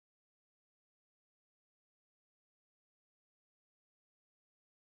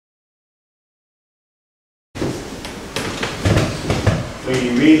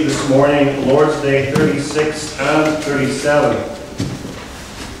We read this morning Lord's Day 36 and 37.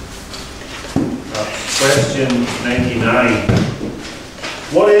 Question 99.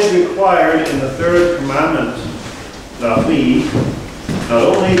 What is required in the third commandment? That we, not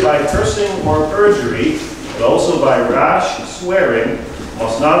only by cursing or perjury, but also by rash swearing,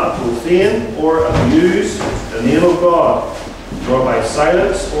 must not profane or abuse the name of God, nor by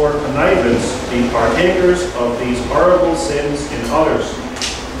silence or connivance be partakers of these horrible sins in others.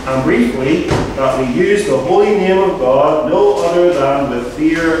 And briefly, that we use the holy name of God no other than with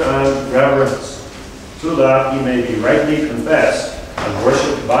fear and reverence, so that he may be rightly confessed and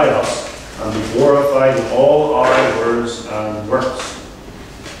worshipped by us, and be glorified in all our words and works.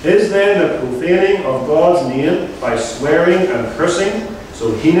 Is then the profaning of God's name by swearing and cursing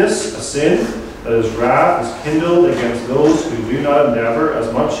so heinous a sin, that his wrath is kindled against those who do not endeavour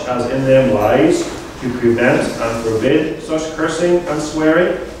as much as in them lies to prevent and forbid such cursing and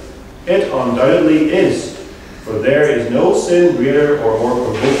swearing? It undoubtedly is, for there is no sin greater or more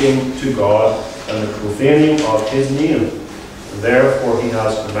provoking to God than the profaning of his name. And therefore he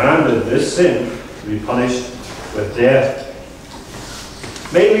has commanded this sin to be punished with death.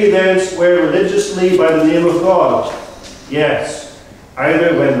 May we then swear religiously by the name of God? Yes.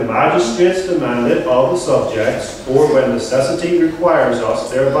 Either when the magistrates demand it of the subjects, or when necessity requires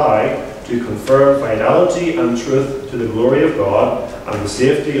us thereby to confirm fidelity and truth to the glory of God and the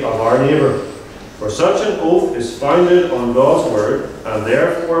safety of our neighbour. For such an oath is founded on God's word, and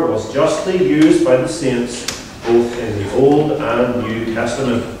therefore was justly used by the saints, both in the Old and New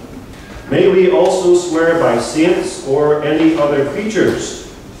Testament. May we also swear by saints or any other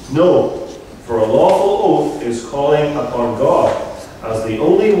creatures? No, for a lawful oath is calling upon God, as the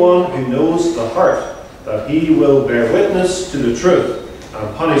only one who knows the heart, that he will bear witness to the truth,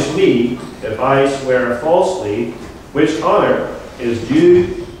 and punish me if I swear falsely, which honour is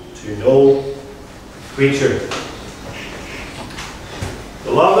due to no creature.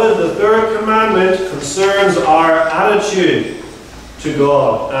 Beloved, the third commandment concerns our attitude to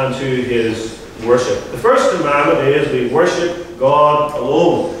God and to his worship. The first commandment is we worship God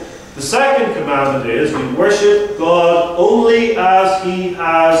alone. The second commandment is we worship God only as he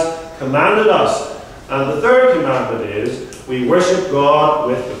has commanded us. And the third commandment is we worship God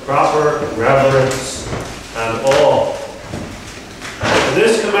with the proper reverence and awe.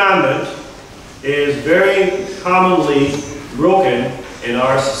 This commandment is very commonly broken in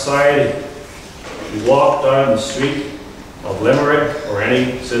our society. You walk down the street of Limerick or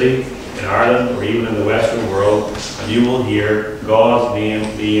any city in Ireland or even in the Western world, and you will hear God's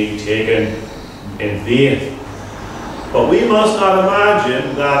name being taken in vain. But we must not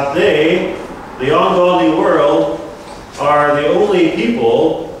imagine that they, the ungodly world, are the only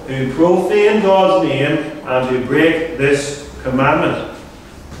people who profane God's name and who break this commandment.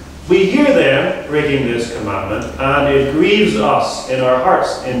 We hear them breaking this commandment, and it grieves us in our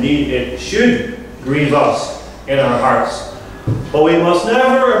hearts. Indeed, it should grieve us in our hearts. But we must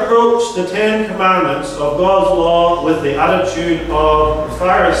never approach the 10 Commandments of God's law with the attitude of the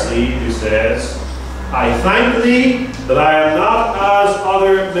Pharisee who says, I thank thee that I am not as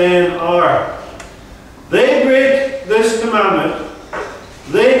other men are. They break this commandment,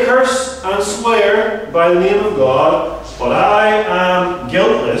 they curse and swear by the name of God, but I am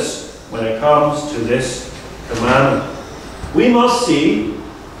guiltless when it comes to this commandment. We must see,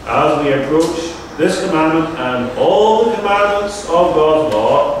 as we approach this commandment and all the commandments of God's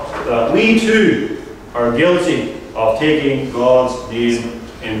law, that we too are guilty of taking God's name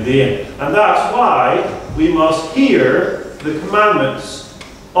in vain. And that's why we must hear the commandments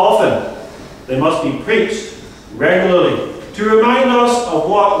often. They must be preached regularly to remind us of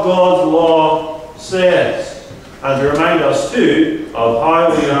what God's law says, and to remind us too of how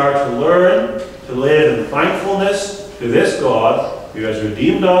we are to learn to live in thankfulness to this God who has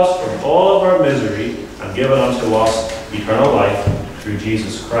redeemed us from all of our misery and given unto us eternal life through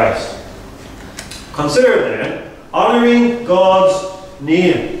Jesus Christ. Consider then honouring God's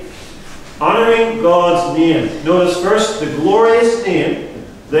name. Honouring God's name. Notice first the glorious name,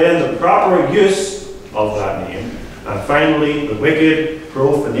 then the proper use of that name, and finally the wicked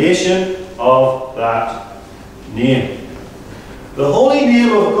profanation of that name. The holy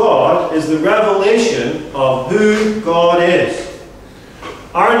name of God is the revelation of who God is.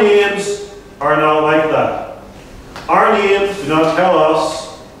 Our names are not like that. Our names do not tell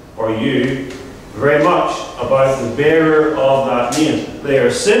us, or you, very much about the bearer of that name. They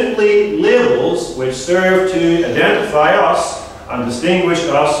are simply labels which serve to identify us and distinguish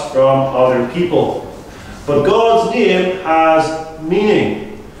us from other people. But God's name has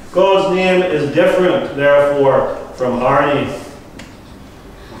meaning. God's name is different, therefore, from our name.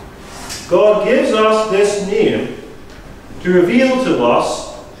 God gives us this name to reveal to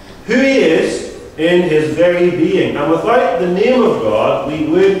us who He is in His very being. And without the name of God, we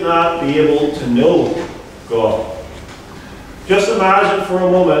would not be able to know God. Just imagine for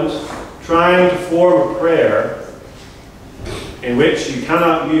a moment trying to form a prayer in which you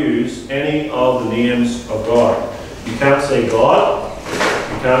cannot use any of the names of God. You can't say God,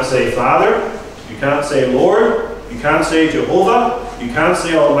 you can't say Father, you can't say Lord, you can't say Jehovah, you can't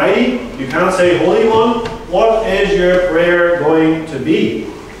say Almighty, you can't say Holy One. What is your prayer going to be?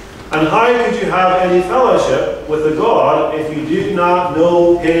 And how could you have any fellowship with a God if you do not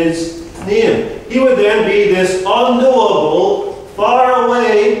know His name? He would then be this unknowable, far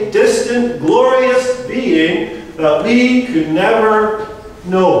away, distant, glorious being that we could never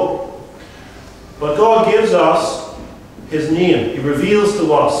know. But God gives us His name. He reveals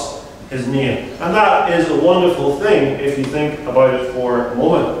to us His name. And that is a wonderful thing if you think about it for a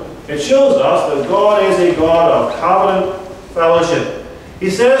moment. It shows us that God is a God of covenant fellowship. He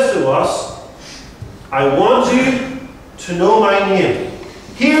says to us, I want you to know my name.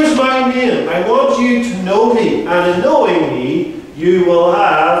 Here's my name. I want you to know me. And in knowing me, you will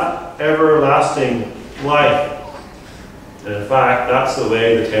have everlasting life. And in fact, that's the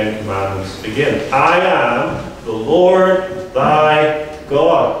way the Ten Commandments begin. I am the Lord thy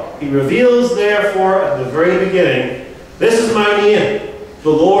God. He reveals, therefore, at the very beginning, this is my name, the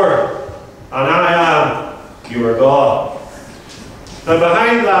Lord, and I am your God. Now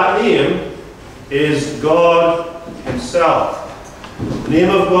behind that name is God Himself. The name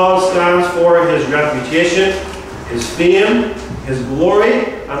of God stands for His reputation, His fame, His glory,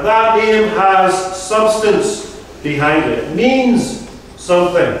 and that name has substance behind it. It means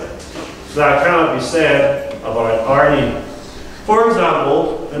something that cannot be said about our name. For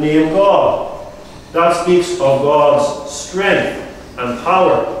example, the name God. That speaks of God's strength and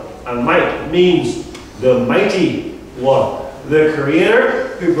power and might. It means the mighty one. The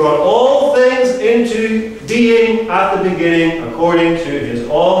Creator who brought all things into being at the beginning according to His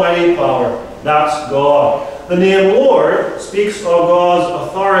almighty power. That's God. The name Lord speaks of God's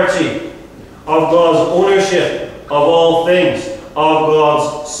authority, of God's ownership of all things, of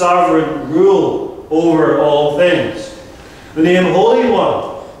God's sovereign rule over all things. The name Holy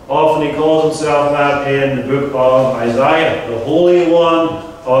One, often He calls Himself that in the book of Isaiah, the Holy One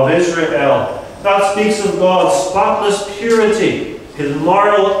of Israel. That speaks of God's spotless purity, His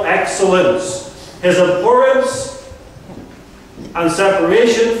moral excellence, His abhorrence and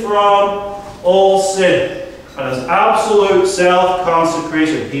separation from all sin, and His absolute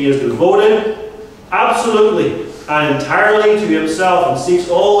self-consecration. He is devoted absolutely and entirely to Himself and seeks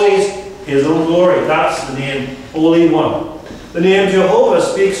always His own glory. That's the name Holy One. The name Jehovah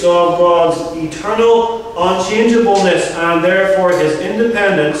speaks of God's eternal unchangeableness and therefore His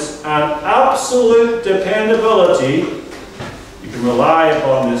independence and absolute dependability. You can rely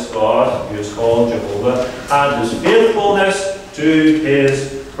upon this God who is called Jehovah and His faithfulness to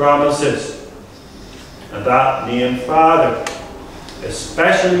His promises. And that name Father,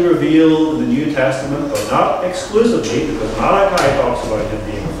 especially revealed in the New Testament, but not exclusively, because Malachi talks about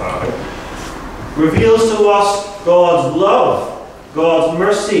Him being a Father, reveals to us God's love, God's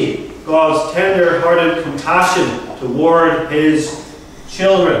mercy, God's tender-hearted compassion toward His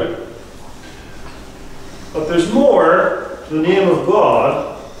children. But there's more to the name of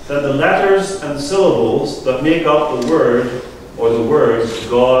God than the letters and syllables that make up the word or the words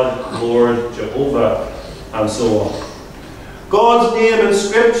God, Lord, Jehovah, and so on. God's name in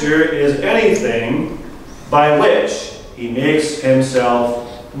Scripture is anything by which He makes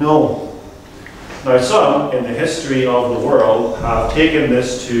Himself known. Now some in the history of the world have taken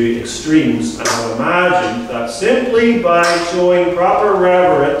this to extremes and have imagined that simply by showing proper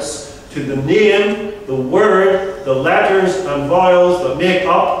reverence to the name, the word, the letters and vowels that make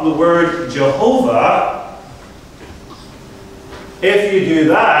up the word Jehovah, if you do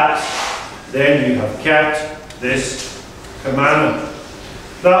that, then you have kept this commandment.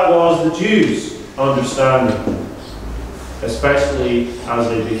 That was the Jews' understanding, especially as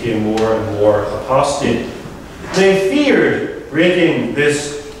they became more and more apostate. They feared breaking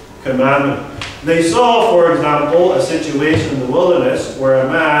this commandment. They saw, for example, a situation in the wilderness where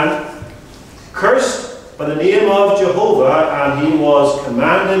a man cursed by the name of Jehovah and he was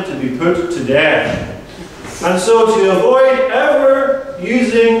commanded to be put to death. And so to avoid ever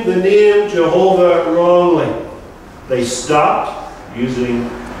using the name Jehovah wrongly, they stopped using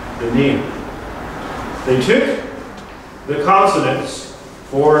the name. They took the consonants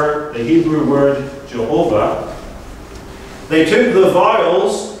for the Hebrew word Jehovah. They took the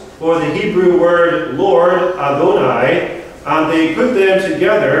vowels for the Hebrew word Lord, Adonai, and they put them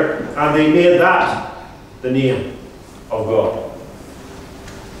together, and they made that the name of God.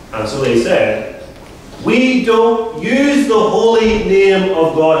 And so they said, we don't use the holy name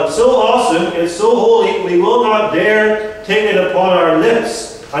of God. It's so awesome, it's so holy, we will not dare take it upon our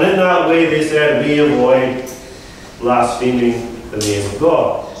lips. And in that way they said, we avoid blaspheming the name of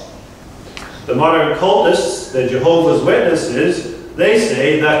God. The modern cultists, the Jehovah's Witnesses, they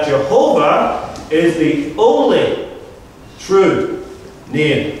say that Jehovah is the only true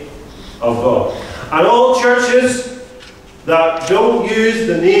name of God. And all churches that don't use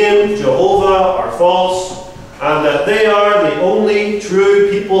the name Jehovah are false, and that they are the only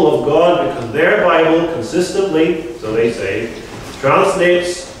true people of God because their Bible consistently, so they say,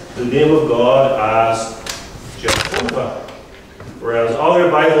 translates the name of God as Jehovah. Whereas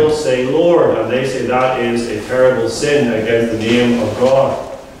other Bibles say Lord, and they say that is a terrible sin against the name of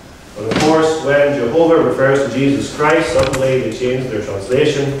God. But of course, when Jehovah refers to Jesus Christ, suddenly they change their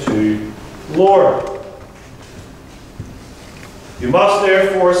translation to Lord. You must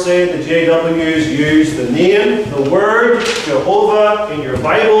therefore say the JWs use the name, the word Jehovah in your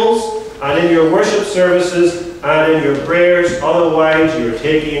Bibles and in your worship services and in your prayers, otherwise you're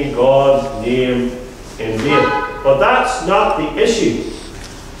taking God's name in vain. But that's not the issue.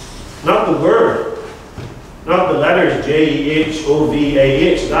 Not the word. Not the letters Jehovah.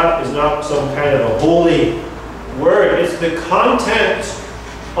 That is not some kind of a holy word. It's the content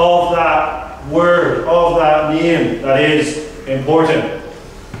of that word, of that name, that is important.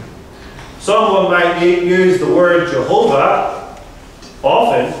 Someone might use the word Jehovah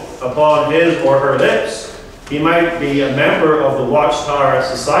often upon his or her lips. He might be a member of the Watchtower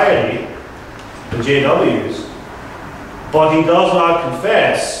Society, the JWs, but he does not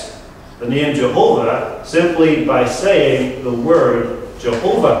confess the name Jehovah simply by saying the word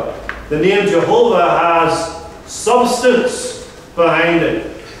Jehovah. The name Jehovah has substance behind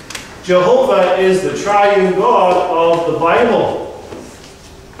it. Jehovah is the triune God of the Bible.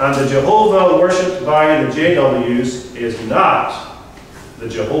 And the Jehovah worshipped by the JWs is not the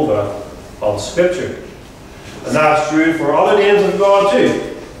Jehovah of Scripture. And that's true for other names of God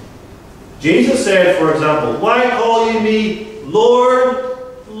too. Jesus said, for example, why call you me Lord,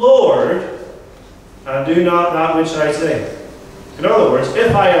 Lord, and do not that which I say? In other words,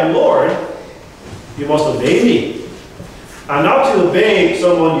 if I am Lord, you must obey me. And not to obey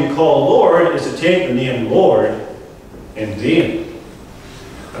someone you call Lord is to take the name Lord in vain.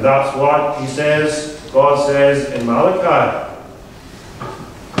 And that's what he says, God says in Malachi.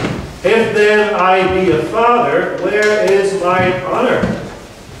 If then I be a father, where is my honor?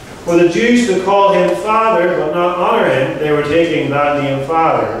 For the Jews to call him Father, but not honor him, they were taking that name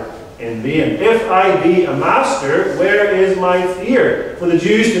Father in vain. If I be a master, where is my fear? For the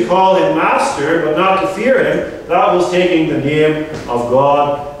Jews to call him Master, but not to fear him, that was taking the name of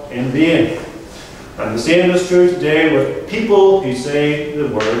God in vain. And the same is true today with people who say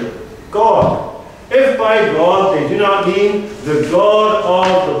the word God. If by God they do not mean the God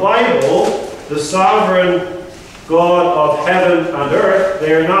of the Bible, the sovereign God of heaven and earth,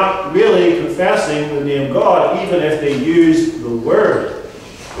 they are not really confessing the name God, even if they use the word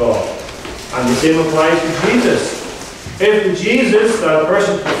God. And the same applies to Jesus. If the Jesus that a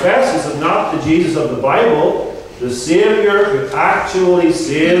person confesses is not the Jesus of the Bible, the Savior who actually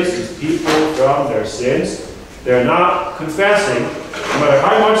saves his people from their sins, they're not confessing. No matter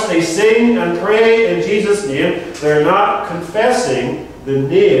how much they sing and pray in Jesus' name, they're not confessing the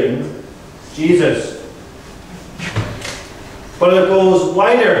name Jesus. But it goes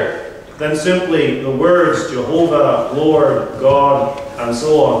wider than simply the words Jehovah, Lord, God, and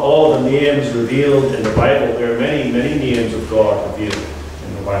so on, all the names revealed in the Bible. There are many, many names of God revealed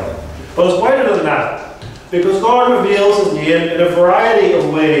in the Bible. But it's wider than that, because God reveals his name in a variety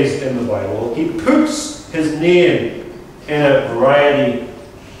of ways in the Bible. He puts his name in a variety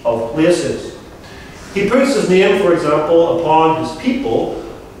of places. He puts his name, for example, upon his people,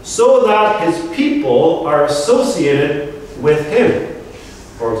 so that his people are associated with him.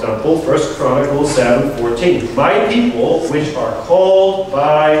 For example, 1 Chronicles 7:14. My people, which are called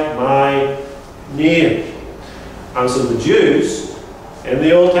by my name. And so the Jews in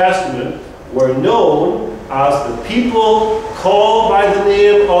the Old Testament were known as the people called by the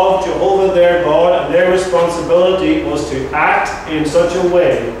name of Jehovah their God, and their responsibility was to act in such a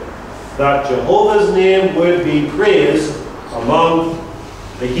way that Jehovah's name would be praised among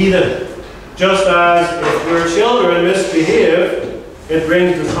the heathen. Just as if your children misbehave, it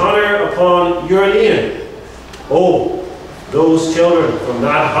brings dishonor upon your name. Oh, those children from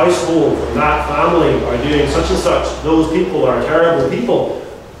that household, from that family are doing such and such. Those people are terrible people.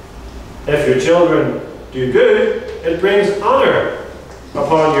 If your children do good, it brings honor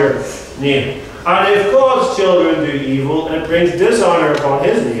upon your name. And if God's children do evil, it brings dishonor upon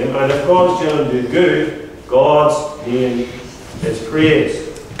his name. And if God's children do good, God's name is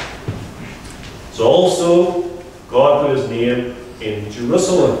praised. So also, God put his name in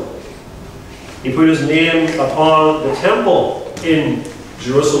Jerusalem. He put his name upon the temple in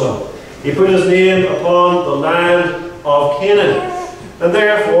Jerusalem. He put his name upon the land of Canaan. And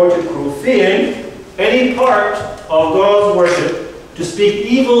therefore, to profane any part of God's worship, to speak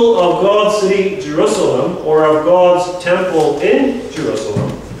evil of God's city, Jerusalem, or of God's temple in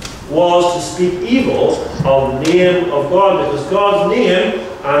Jerusalem, was to speak evil of the name of God, because God's name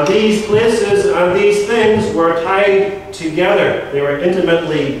and these places and these things were tied together. They were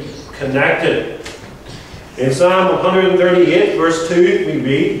intimately connected. In Psalm 138, verse 2, we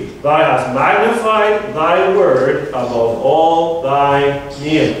read, "Thou hast magnified thy word above all thy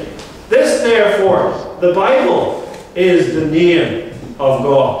name." This, therefore, the Bible is the name of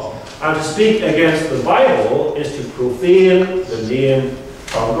God. And to speak against the Bible is to profane the name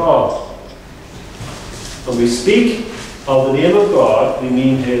of God. When we speak of the name of God, we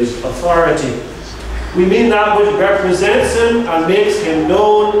mean his authority. We mean that which represents him and makes him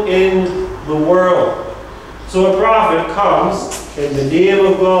known in the world. So a prophet comes in the name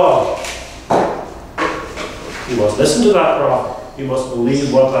of God. You must listen to that prophet. You must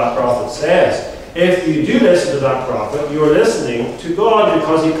believe what that prophet says. If you do listen to that prophet, you are listening to God,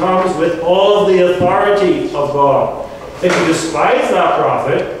 because he comes with all of the authority of God. If you despise that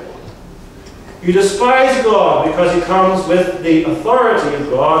prophet, you despise God, because he comes with the authority of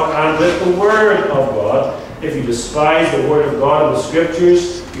God and with the word of God. If you despise the word of God in the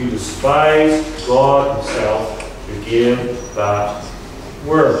scriptures, you despise God himself who gave that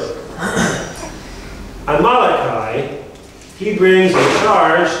word. And Malachi, he brings a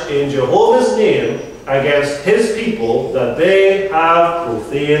charge in Jehovah's name against his people that they have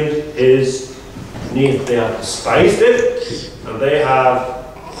profaned his name. They have despised it and they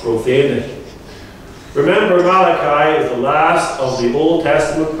have profaned it. Remember, Malachi is the last of the Old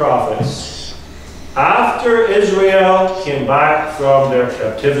Testament prophets after Israel came back from their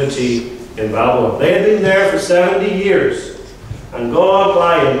captivity in Babylon. They had been there for 70 years. And God,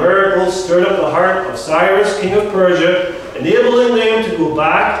 by a miracle, stirred up the heart of Cyrus, king of Persia, enabling them to go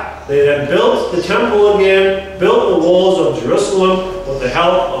back. They then built the temple again, built the walls of Jerusalem with the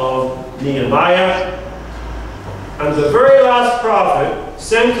help of Nehemiah. And the very last prophet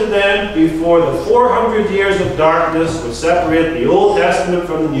sent to them before the 400 years of darkness would separate the Old Testament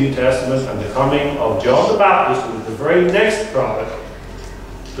from the New Testament, and the coming of John the Baptist, who was the very next prophet.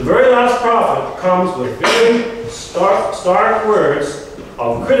 The very last prophet comes with very stark words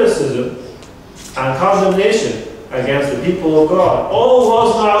of criticism and condemnation against the people of God. All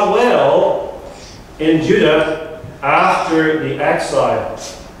was not well in Judah after the exile.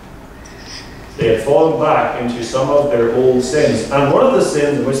 They had fallen back into some of their old sins. And one of the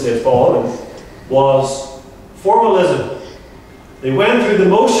sins in which they had fallen was formalism. They went through the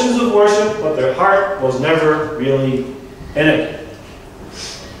motions of worship, but their heart was never really in it.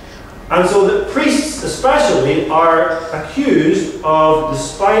 And so the priests especially are accused of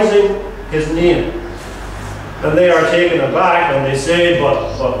despising his name. And they are taken aback and they say,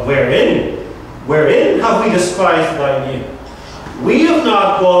 but wherein? Wherein have we despised thy name? We have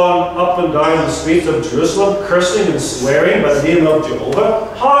not gone up and down the streets of Jerusalem cursing and swearing by the name of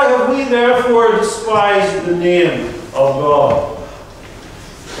Jehovah. How have we therefore despised the name of God?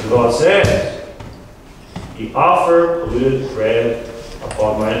 And God says, ye offer polluted bread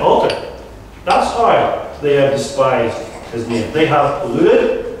upon mine altar. That's how they have despised his name. They have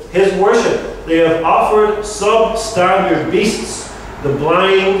polluted his worship. They have offered substandard beasts, the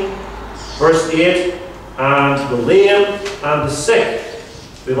blind, verse 8, and the lame and the sick.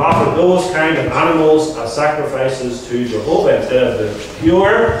 They've offered those kind of animals as sacrifices to Jehovah instead of the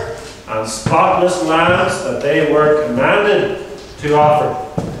pure and spotless lambs that they were commanded to offer.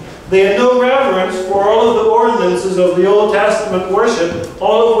 They had no reverence for all of the ordinances of the Old Testament worship,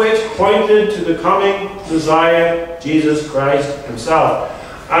 all of which pointed to the coming Messiah, Jesus Christ himself.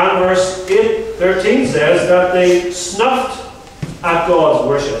 And verse 13 says that they snuffed at God's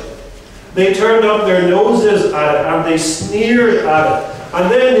worship. They turned up their noses at it and they sneered at it.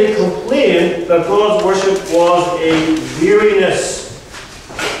 And then they complained that God's worship was a weariness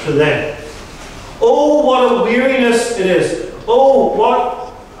to them. Oh, what a weariness it is. Oh,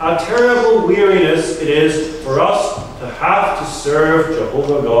 what a terrible weariness it is for us to have to serve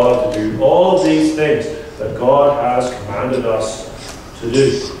Jehovah God, to do all of these things that God has commanded us to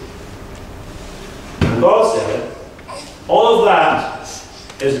do. And God said, all of that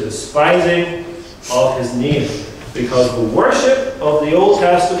is a despising of his name. Because the worship of the Old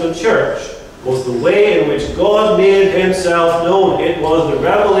Testament church was the way in which God made himself known. It was the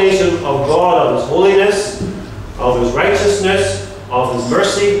revelation of God, of his holiness, of his righteousness, of his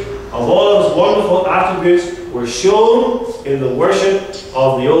mercy, of all of his wonderful attributes were shown in the worship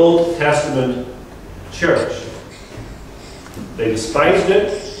of the Old Testament church. They despised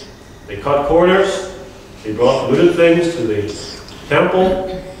it, they cut corners, they brought polluted things to the temple,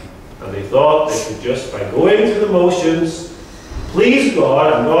 and they thought they could just, by going through the motions, please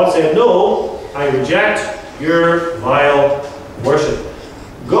God. And God said, no, I reject your vile worship.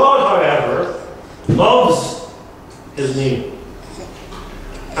 God, however, loves his name.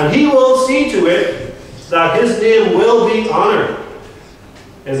 And he will see to it that his name will be honored.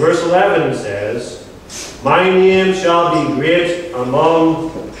 In verse 11 he says, my name shall be great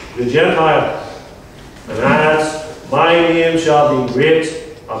among the Gentiles. And adds, my name shall be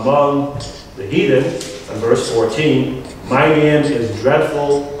great among the heathen. And verse 14, my name is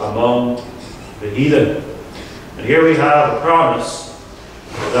dreadful among the heathen. And here we have a promise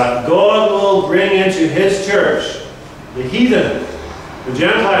that God will bring into his church the heathen, the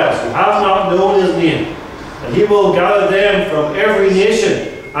Gentiles who have not known his name. And he will gather them from every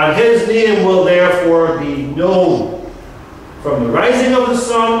nation, and his name will therefore be known from the rising of the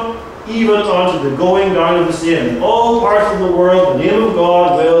sun even unto the going down of the same. In all parts of the world, the name of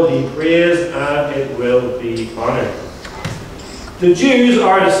God will be praised and it will be honored. The Jews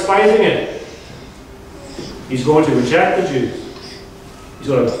are despising it. He's going to reject the Jews. He's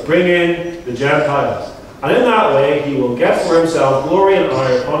going to bring in the Gentiles. And in that way, he will get for himself glory and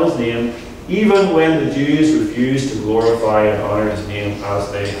honor upon his name, even when the Jews refuse to glorify and honor his name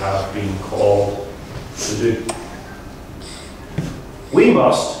as they have been called to do. We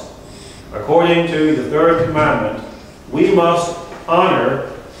must, according to the third commandment, we must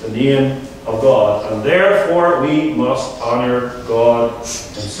honor the name of God, and therefore we must honor God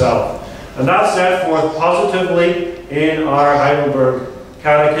himself. And that's set forth positively in our Heidelberg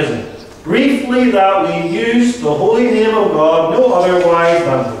Catechism. Briefly, that we use the holy name of God no otherwise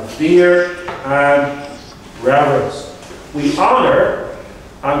than with fear and reverence. We honor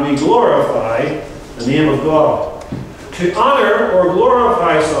and we glorify the name of God. To honor or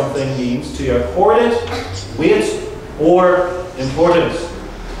glorify something means to accord it weight or importance.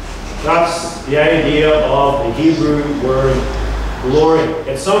 That's the idea of the Hebrew word glory.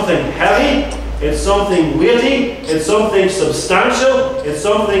 It's something heavy, it's something weighty, it's something substantial, it's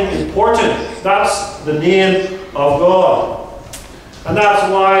something important. That's the name of God. And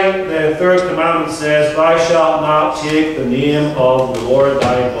that's why the third commandment says, thou shalt not take the name of the Lord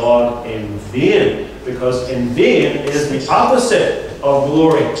thy God in vain. Because in vain is the opposite of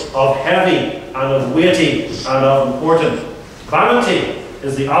glory, of heavy, and of weighty, and of important. Vanity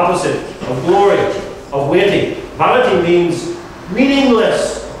is the opposite of glory, of weighty. Vanity means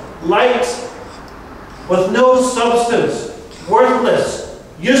meaningless, light, with no substance, worthless,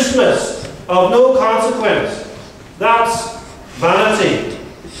 useless, of no consequence. That's vanity.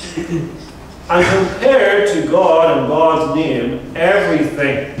 And compared to God and God's name,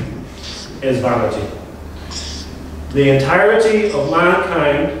 everything is vanity. The entirety of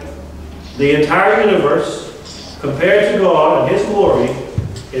mankind, the entire universe, compared to God and his glory,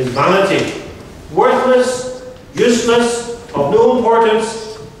 is vanity. Worthless, useless, of no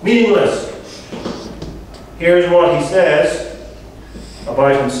importance, meaningless. Here's what he says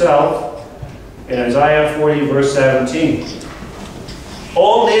about himself in Isaiah 40 verse 17.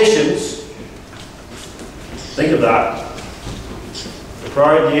 All nations, think of that, the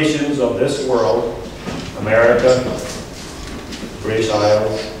proud nations of this world, America, British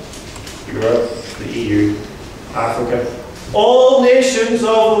Isles, Europe, the EU, Africa, all nations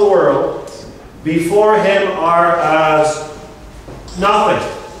of the world before him are as nothing.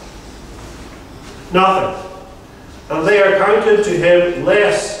 Nothing. And they are counted to him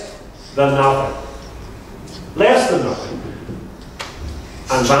less than nothing. Less than nothing.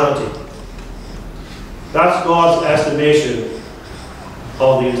 And vanity. That's God's estimation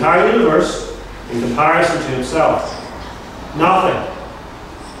of the entire universe in comparison to himself. Nothing.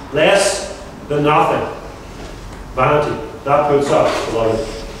 Less than nothing. Vanity. That puts us,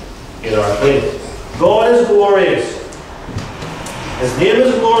 beloved, in our place. God is glorious. His name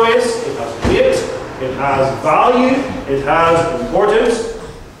is glorious. It has weight. It has value. It has importance.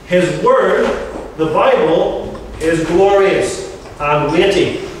 His word, the Bible, is glorious and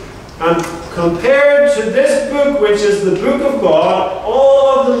weighty. And compared to this book, which is the book of God,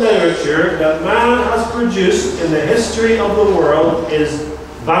 all of the literature that man has produced in the history of the world is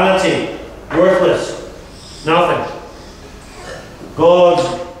vanity, worthless, nothing.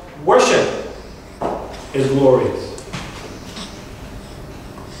 God's worship is glorious.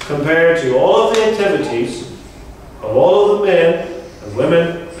 Compared to all of the activities of all of the men and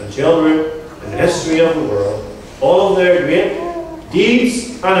women and children in the history of the world, all of their great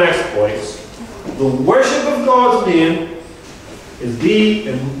deeds and exploits, the worship of God's name is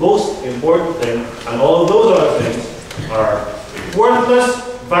the most important thing, and all of those other things are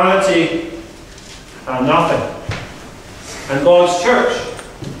worthless, vanity, and nothing. And God's church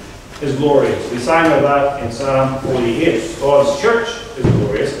is glorious. We sang of that in Psalm 48. God's church is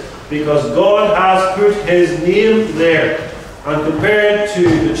glorious because God has put His name there. And compared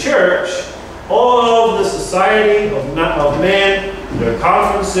to the church, all of the society of men, their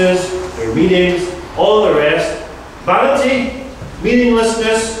conferences, their meetings, all the rest, vanity,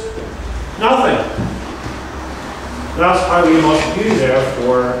 meaninglessness, nothing. That's how we must view,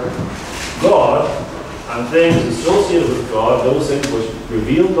 therefore, God and things associated with God, those things which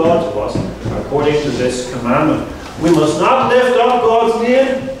reveal God to us, according to this commandment. We must not lift up God's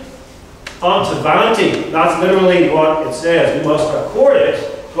name unto vanity. That's literally what it says. We must accord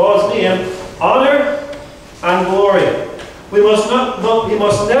it, God's name, honor and glory. We must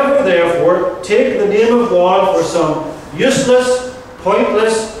never, therefore, take the name of God for some useless,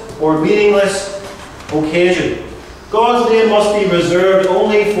 pointless, or meaningless occasion. God's name must be reserved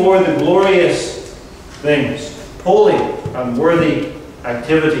only for the glorious things, holy and worthy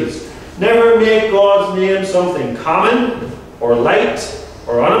activities. Never make God's name something common or light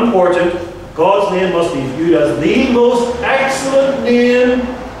or unimportant. God's name must be viewed as the most excellent name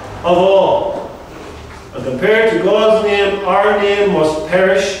of all. And compared to God's name, our name must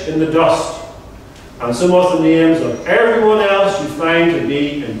perish in the dust. And some of the names of everyone else you find to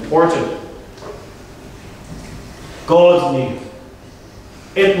be important. God's name,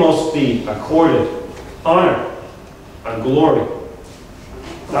 it must be accorded honor and glory.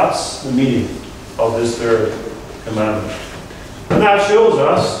 That's the meaning of this third commandment. And that shows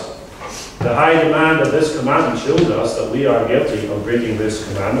us, the high demand of this commandment shows us that we are guilty of breaking this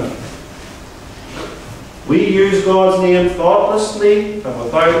commandment. We use God's name thoughtlessly and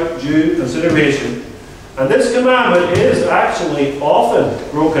without due consideration. And this commandment is actually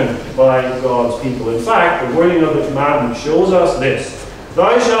often broken by God's people. In fact, the wording of the commandment shows us this: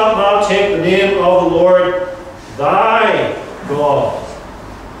 Thou shalt not take the name of the Lord thy God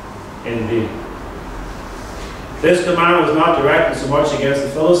in vain. This command was not directed so much against the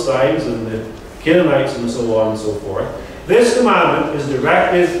Philistines and the Canaanites and so on and so forth. This commandment is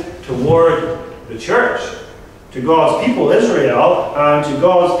directed toward the church, to God's people Israel, and to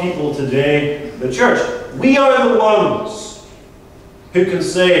God's people today, the church. We are the ones who can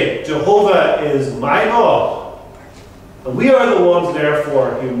say, Jehovah is my God. And we are the ones,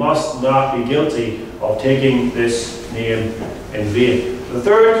 therefore, who must not be guilty of taking this name in vain. The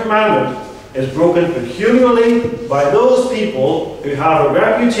third commandment is broken peculiarly by those people who have a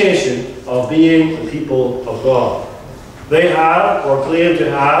reputation of being the people of God. They have, or claim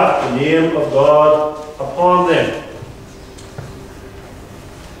to have, the name of God upon them.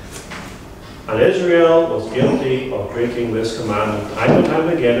 And Israel was guilty of breaking this commandment time and time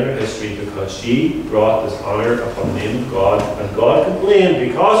again in her history because she brought this honor upon the name of God. And God complained,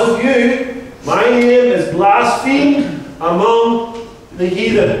 because of you, my name is blasphemed among the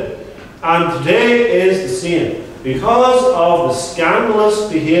heathen. And today is the same. Because of the scandalous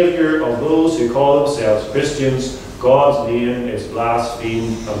behavior of those who call themselves Christians, God's name is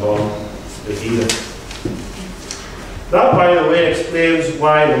blasphemed among the heathen. That, by the way, explains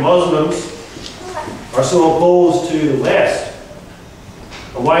why the Muslims are so opposed to the West,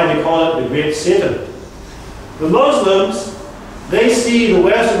 and why they call it the Great Satan. The Muslims, they see the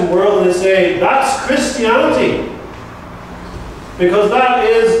Western world and they say, that's Christianity. Because that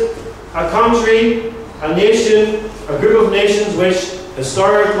is a country, a nation, a group of nations which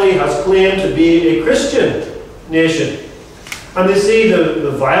historically has claimed to be a Christian nation. And they see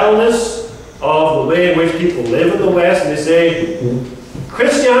the vileness of the way in which people live in the West, and they say,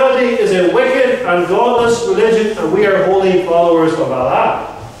 Christianity is a wicked and godless religion, and we are holy followers of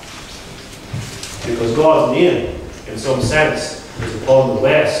Allah. Because God's name, in some sense, is upon the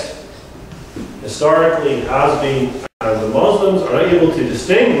West. Historically, it has been, and the Muslims are able to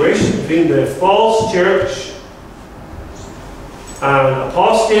distinguish between the false church and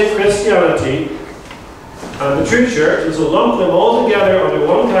apostate Christianity and the true church, and so lump them all together under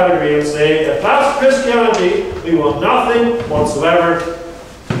one category and say, if that's Christianity, we want nothing whatsoever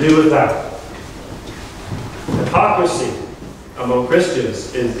to do with that. Hypocrisy among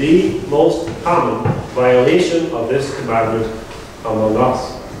Christians is the most common violation of this commandment among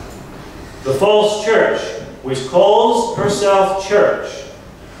us. The false church, which calls herself church,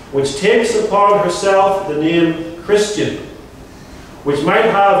 which takes upon herself the name Christian, which might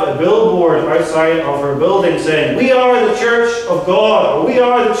have a billboard outside of her building saying, "We are the Church of God," or "We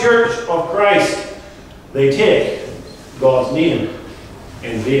are the Church of Christ," they take God's name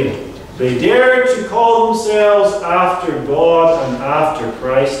in vain. They dare to call themselves after God and after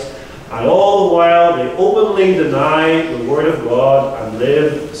Christ, and all the while they openly deny the Word of God and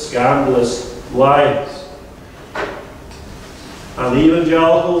live scandalous lives. And the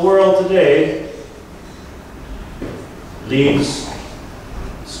evangelical world today leads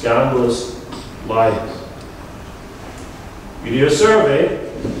scandalous lives. You do a survey,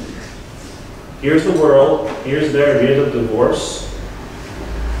 here's the world, here's their rate of divorce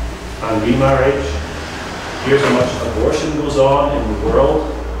and remarriage, here's how much abortion goes on in the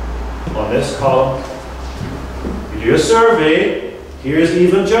world on this column. You do a survey, here's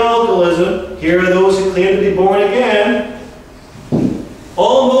evangelicalism, here are those who claim to be born again.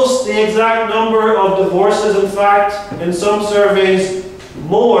 Almost the exact number of divorces, in fact, in some surveys,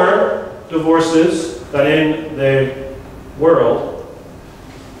 more divorces than in the world,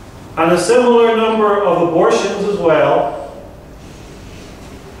 and a similar number of abortions as well.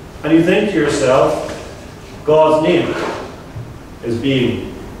 And you think to yourself, God's name is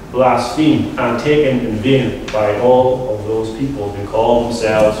being blasphemed and taken in vain by all of those people who call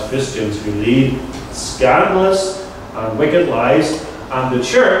themselves Christians, who lead scandalous and wicked lives, and the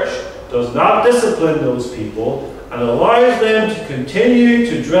church does not discipline those people and allows them to continue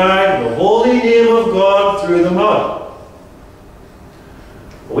to drag the holy name of God through the mud.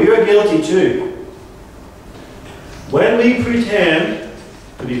 We are guilty too. When we pretend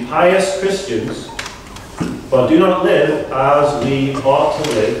to be pious Christians, but do not live as we ought to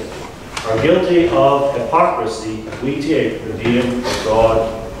live, are guilty of hypocrisy if we take the name of God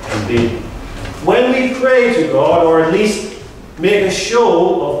in vain. When we pray to God, or at least make a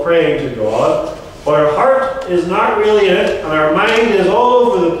show of praying to God, but our heart is not really in it, and our mind is all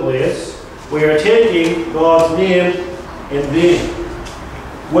over the place, we are taking God's name in vain.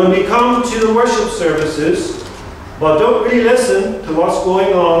 When we come to the worship services, but don't really listen to what's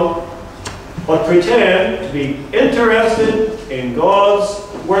going on, but pretend to be interested in God's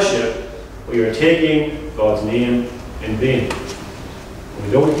worship, we are taking God's name in vain.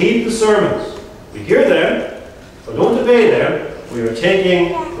 We don't heed the sermons. We hear them, but don't obey them. We are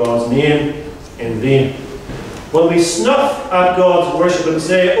taking God's name in vain. When we snuff at God's worship and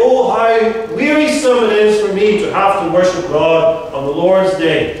say, "Oh, how wearisome it is for me to have to worship God on the Lord's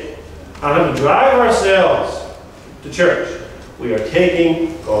Day," and have to drive ourselves to church, we are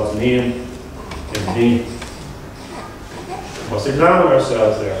taking God's name in vain. We must examine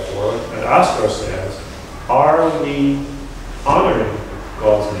ourselves, therefore, and ask ourselves, are we honouring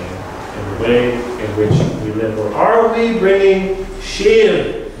God's name in the way in which we live? Or are we bringing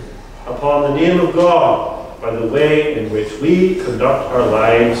shame upon the name of God by the way in which we conduct our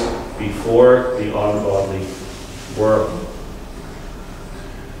lives before the ungodly world?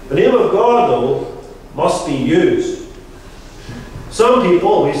 The name of God, though, must be used. Some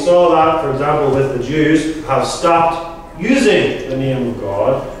people, we saw that, for example, with the Jews, have stopped using the name of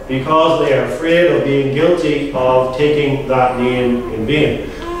God because they are afraid of being guilty of taking that name in vain.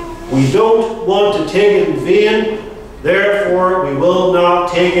 We don't want to take it in vain, therefore we will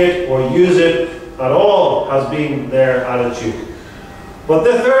not take it or use it at all, has been their attitude. But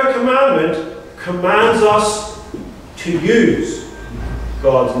the third commandment commands us to use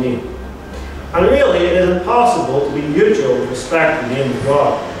God's name. And really, it is impossible to be neutral with respect to the name of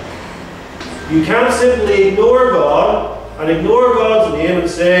God. You can't simply ignore God and ignore God's name and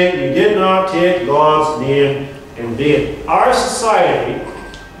say you did not take God's name in vain. Our society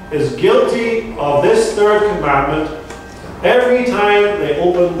is guilty of this third commandment every time they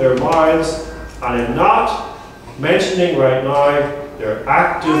open their mouths, and in not mentioning right now their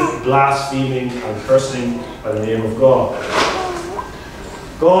active blaspheming and cursing by the name of God.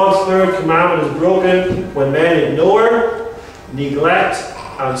 God's third commandment is broken when men ignore, neglect,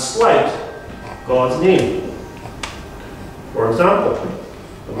 and slight God's name. For example,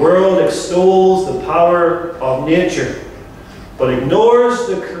 the world extols the power of nature, but ignores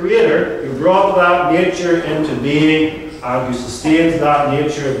the Creator who brought that nature into being and who sustains that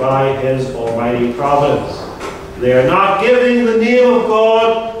nature by His almighty providence. They are not giving the name of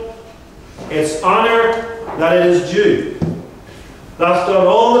God its honor that it is due. That's done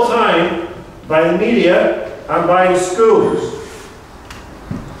all the time by the media and by the schools.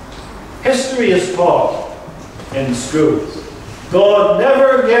 History is taught in schools. God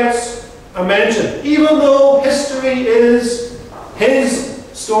never gets a mention, even though history is His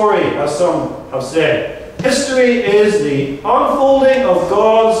story, as some have said. History is the unfolding of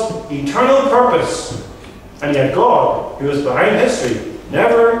God's eternal purpose. And yet God, who is behind history,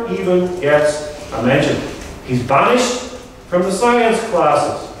 never even gets a mention. He's banished from the science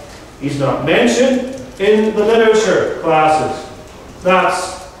classes. He's not mentioned in the literature classes.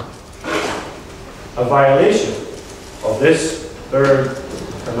 That's a violation of this third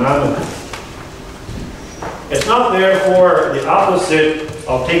commandment. It's not therefore the opposite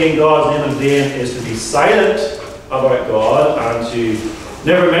of taking God's name in vain is to be silent about God and to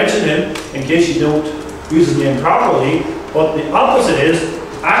never mention Him in case you don't use His name properly, but the opposite is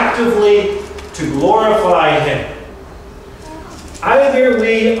actively to glorify Him. Either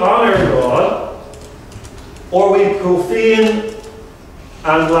we honor God or we profane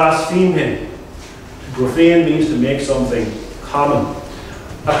and blaspheme Him. To profane means to make something common.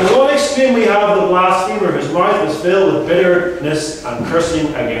 At the one extreme we have the blasphemer whose mouth is filled with bitterness and cursing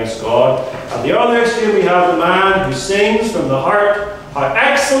against God. At the other extreme we have the man who sings from the heart, "How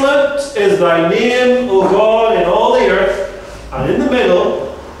excellent is thy name, O God, in all the earth." And in the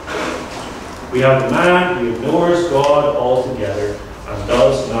middle we have the man who ignores God altogether and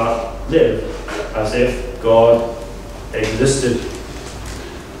does not live as if God existed.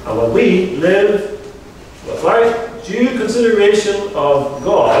 And when we live without due consideration of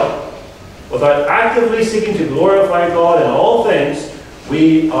God, without actively seeking to glorify God in all things,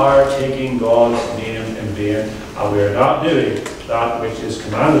 we are taking God's name in vain, and we are not doing that which is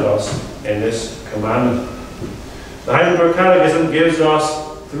commanded us in this commandment. The Heidelberg Catechism gives us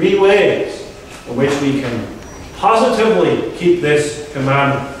 3 ways in which we can positively keep this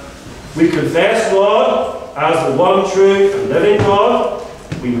commandment. We confess God as the one true and living God.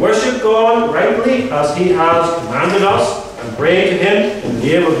 We worship God rightly as He has commanded us and pray to Him in the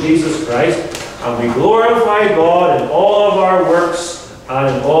name of Jesus Christ. And we glorify God in all of our works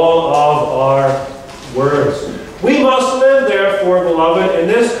and in all of our words. We must live, therefore, beloved, in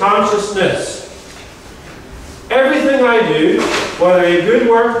this consciousness. Everything I do, whether a good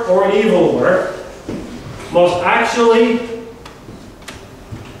work or an evil work, must actually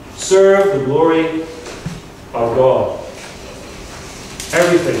serve the glory of God.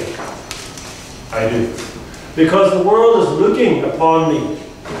 Everything I do. Because the world is looking upon me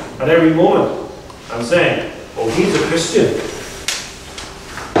at every moment and saying, "Oh, he's a Christian.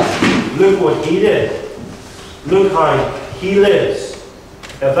 Look what he did. Look how he lives."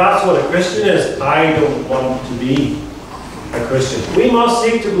 If that's what a Christian is, I don't want to be a Christian. We must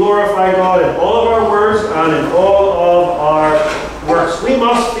seek to glorify God in all of our words and in all of our works. We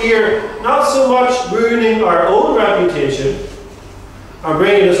must fear not so much ruining our own reputation and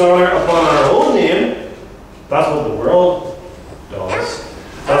bringing dishonor upon our own name. That's what the world does.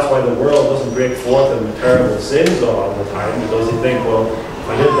 That's why the world doesn't break forth in terrible sins all the time, because they think, well, if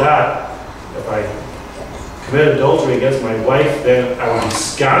I did that, if I committed adultery against my wife, then I would be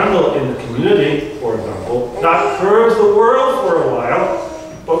scandal in the community, for example. That curbs the world for a while,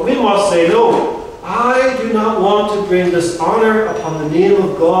 but we must say, no, I do not want to bring dishonor upon the name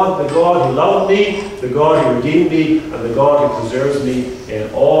of God, the God who loved me, the God who redeemed me, and the God who preserves me in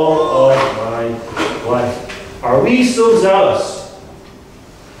all of my life. Are we so zealous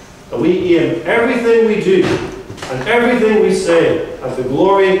that we aim everything we do and everything we say at the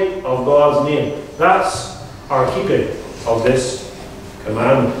glory of God's name? That's our keeping of this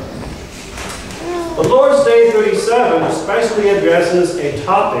commandment. The Lord's Day 37 especially addresses a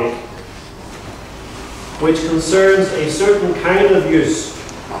topic which concerns a certain kind of use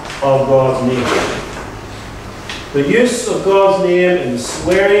of God's name. The use of God's name in the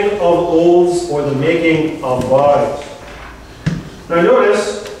swearing of oaths or the making of vows. Now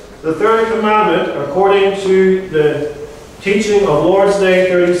notice, the third commandment, according to the teaching of Lord's Day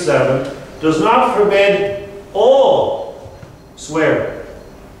 37, does not forbid all swearing,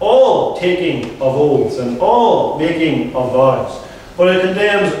 all taking of oaths, and all making of vows. But it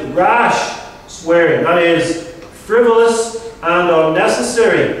condemns rash swearing, that is, frivolous and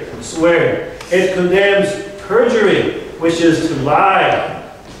unnecessary swearing. It condemns perjury, which is to lie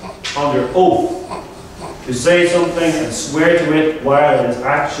under oath, to say something and swear to it while it is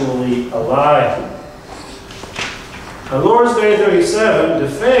actually a lie. And Lord's Day 37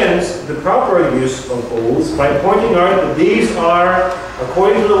 defends the proper use of oaths by pointing out that these are,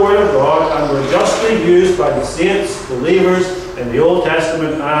 according to the Word of God, and were justly used by the saints, believers, in the Old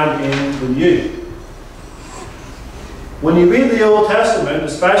Testament and in the New. When you read the Old Testament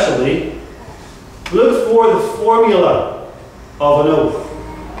especially, look for the formula of an oath.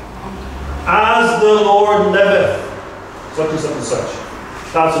 As the Lord liveth, such and such and such.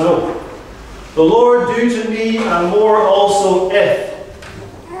 That's an oath. The Lord do to me and more also if.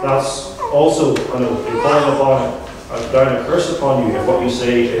 That's also an oath. They call upon down a curse upon you if what you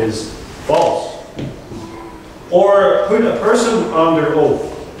say is false. Or put a person under oath.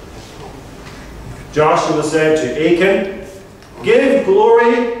 Joshua said to Achan, "Give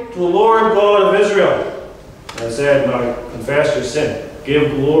glory to the Lord God of Israel." And said, "Now confess your sin.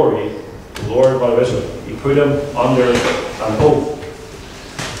 Give glory to the Lord God of Israel." He put him under an oath.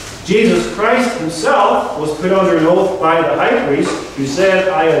 Jesus Christ himself was put under an oath by the high priest, who said,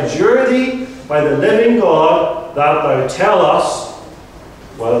 "I adjure thee by the living God that thou tell us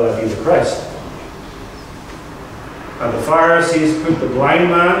whether thou be the Christ." And the Pharisees put the blind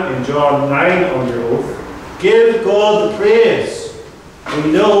man in John 9 under oath. "Give God the praise.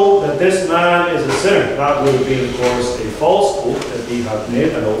 We know that this man is a sinner." That would have been, of course, a false oath if he had made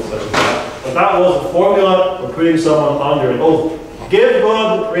an oath such as that. But that was the formula for putting someone under an oath. Give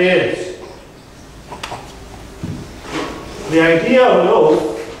God the praise. The idea of an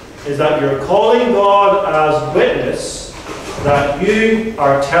oath is that you're calling God as witness that you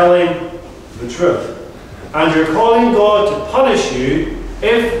are telling the truth. And you're calling God to punish you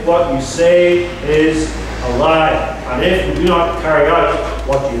if what you say is a lie, and if you do not carry out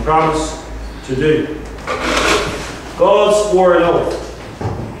what you promise to do. God swore an oath.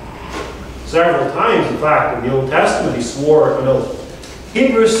 Several times, in fact, in the Old Testament, he swore an oath.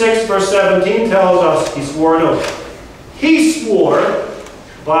 Hebrews 6 verse 17 tells us he swore an oath. He swore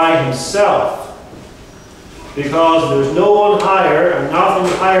by himself, because there's no one higher and nothing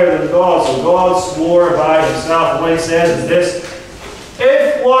higher than God. So God swore by himself. And what he says is this: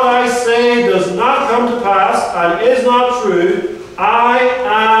 "If what I say does not come to pass and is not true, I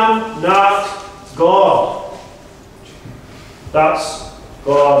am not God." That's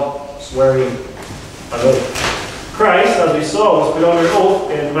God swearing an oath. Christ, as we saw, was put under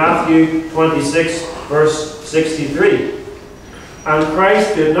oath in Matthew 26 verse 63. And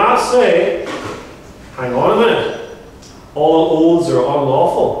Christ did not say, "Hang on a minute, all oaths are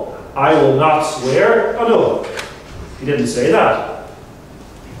unlawful. I will not swear an oath." He didn't say that.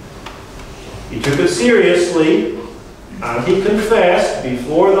 He took it seriously, and he confessed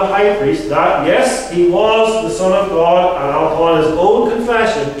before the high priest that, yes, he was the Son of God, and upon his own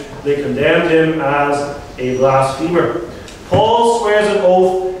confession, they condemned him as a blasphemer. Paul swears an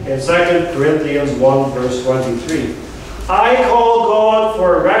oath in 2 Corinthians 1 verse 23. "I call God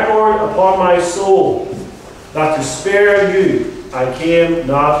for a record upon my soul, that to spare you I came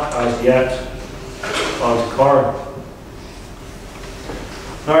not as yet unto Corinth."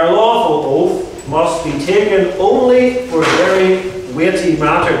 Now, a lawful oath must be taken only for very weighty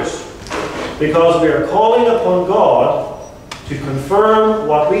matters, because we are calling upon God to confirm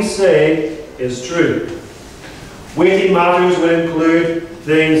what we say is true. Weighty matters would include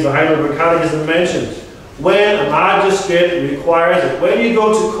things the Heidelberg Catechism mentions. When a magistrate requires it, when you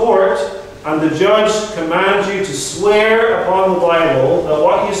go to court and the judge commands you to swear upon the Bible that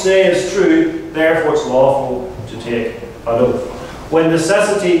what you say is true, therefore it's lawful to take an oath. When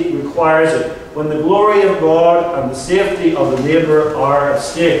necessity requires it, when the glory of God and the safety of the neighbour are at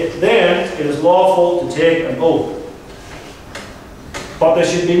stake, then it is lawful to take an oath. But there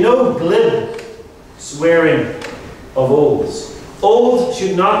should be no glib swearing of oaths. Oaths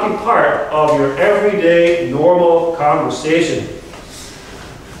should not be part of your everyday, normal conversation.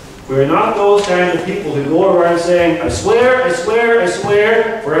 We're not those kind of people who go around saying, "I swear, I swear, I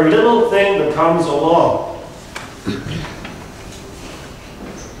swear," for every little thing that comes along.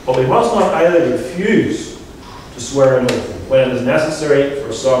 But we must not either refuse to swear an oath when it is necessary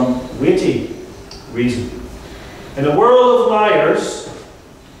for some weighty reason. In a world of liars,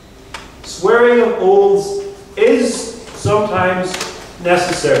 swearing of oaths is sometimes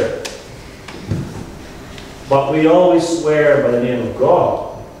necessary. But we always swear by the name of God.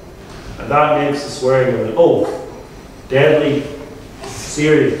 And that makes the swearing of an oath deadly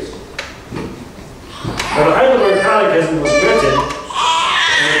serious. Now, the Heidelberg Catechism was written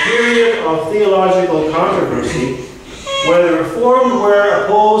in a period of theological controversy where the Reformed were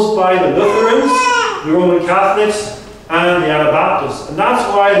opposed by the Lutherans, the Roman Catholics, and the Anabaptists. And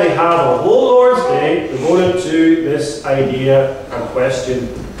that's why they have a whole Lord's Day devoted to this idea and question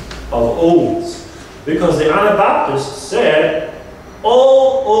of oaths. Because the Anabaptists said,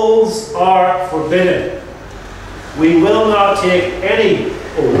 all oaths are forbidden. We will not take any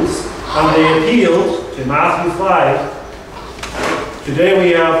oaths. And they appealed to Matthew 5. Today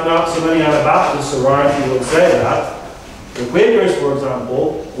we have not so many Anabaptists around who would say that. The Quakers, for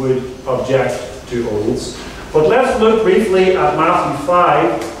example, would object to oaths. But let's look briefly at Matthew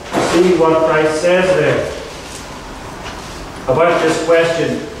 5 to see what Christ says there about this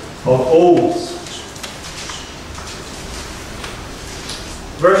question of oaths.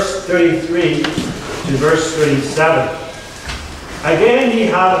 verse 33 to verse 37. Again ye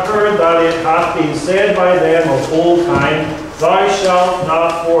have heard that it hath been said by them of old time, Thou shalt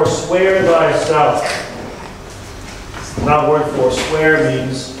not forswear thyself. That word forswear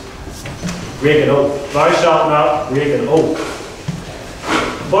means break an oath. Thou shalt not break an oath,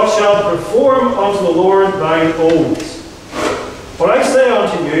 but shalt perform unto the Lord thine oaths. But I say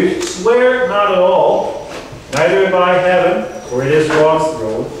unto you, swear not at all, neither by heaven, for it is God's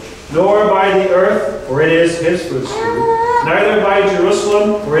throne, nor by the earth, for it is his footstool, neither by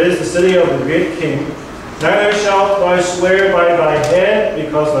Jerusalem, for it is the city of the great King. Neither shalt thou swear by thy head,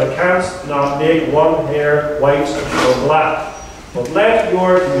 because thou canst not make one hair white or black. But let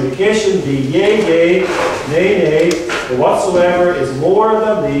your communication be yea, yea, nay, nay, for whatsoever is more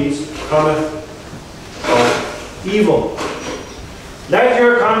than these cometh of evil. Let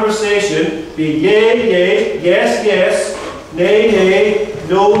your conversation be yea, yea, yes, yes, nay, nay,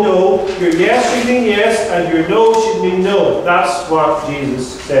 no, no. Your yes should mean yes, and your no should mean no. That's what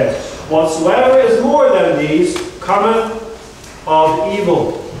Jesus says. Whatsoever is more than these cometh of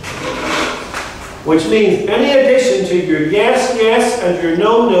evil. Which means any addition to your yes, yes, and your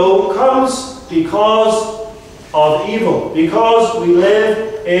no, no comes because of evil. Because we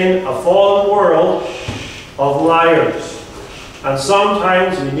live in a fallen world of liars. And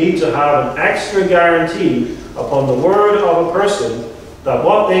sometimes we need to have an extra guarantee upon the word of a person that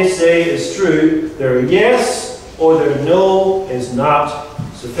what they say is true. Their yes or their no is not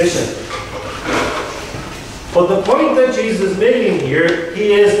sufficient. But the point that Jesus is making here,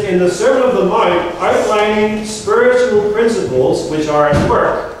 he is in the Sermon on the Mount outlining spiritual principles which are at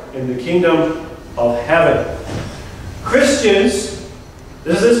work in the kingdom of heaven. Christians,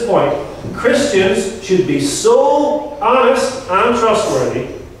 this is his point, Christians should be so honest and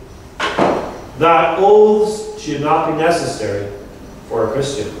trustworthy that oaths should not be necessary for a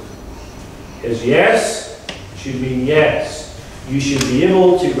Christian. His yes should mean yes. You should be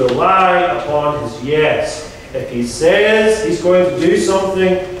able to rely upon his yes. If he says he's going to do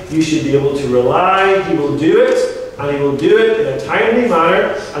something, you should be able to rely. He will do it, and he will do it in a timely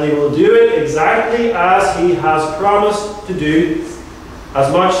manner, and he will do it exactly as he has promised to do,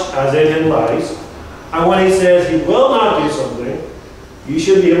 as much as in him lies. And when he says he will not do something, you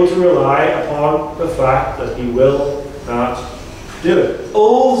should be able to rely upon the fact that he will not do it.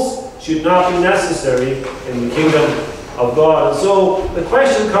 Oaths should not be necessary in the kingdom of God. And so the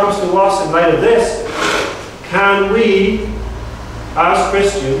question comes to us in light of this: can we, as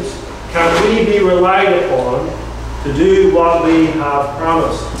Christians, can we be relied upon to do what we have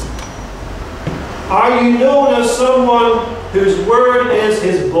promised? Are you known as someone whose word is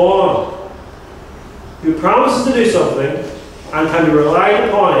his bond, who promises to do something and can be relied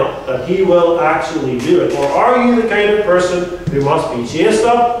upon it that he will actually do it? Or are you the kind of person who must be chased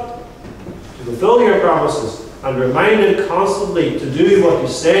up to fulfill your promises and reminded constantly to do what you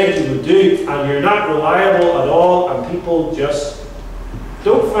said you would do, and you're not reliable at all, and people just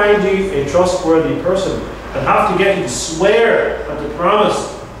don't find you a trustworthy person and have to get you to swear and to promise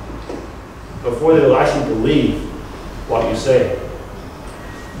before they'll actually believe what you say?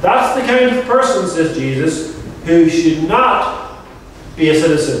 That's the kind of person, says Jesus, who should not be a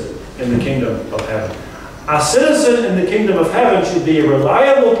citizen in the kingdom of heaven. A citizen in the kingdom of heaven should be a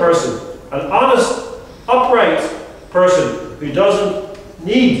reliable person, an honest, upright person who doesn't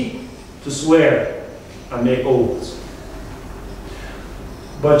need to swear and make oaths.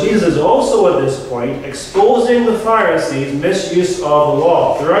 But Jesus is also at this point exposing the Pharisees' misuse of the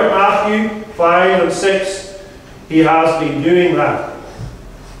law. Throughout Matthew 5 and 6, he has been doing that.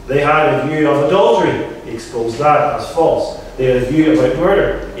 They had a view of adultery. He exposed that as false. They had a view about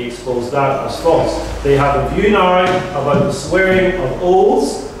murder. He exposed that as false. They have a view now about the swearing of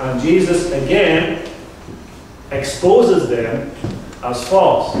oaths, and Jesus again exposes them as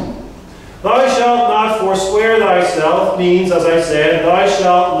false. Thou shalt not forswear thyself means, as I said, thou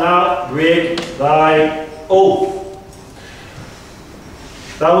shalt not break thy oath.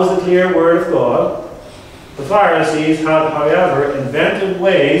 That was the clear word of God. The Pharisees had, however, invented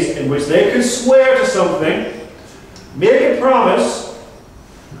ways in which they could swear to something, make a promise,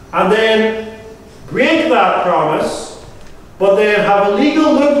 and then break that promise, but then have a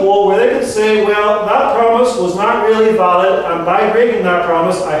legal loophole where they could say, well, that promise was not really valid, and by breaking that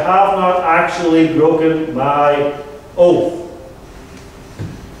promise, I have not actually broken my oath.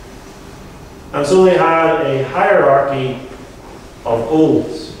 And so they had a hierarchy of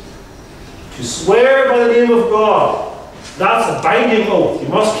oaths. To swear by the name of God, that's a binding oath. You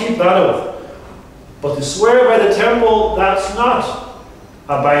must keep that oath. But to swear by the temple, that's not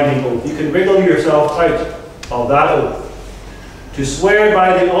a binding oath. You can wriggle yourself out of that oath. To swear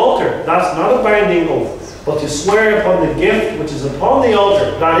by the altar, that's not a binding oath, but to swear upon the gift which is upon the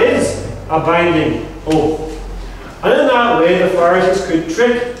altar, that is a binding oath. And in that way, the Pharisees could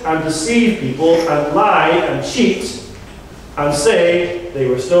trick and deceive people and lie and cheat and say they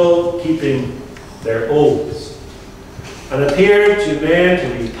were still keeping their oaths, and appeared to men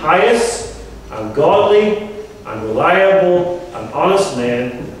to be pious and godly and reliable and honest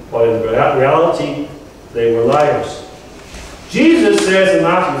men, but in reality they were liars. Jesus says in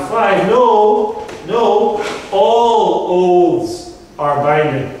Matthew 5, no, all oaths are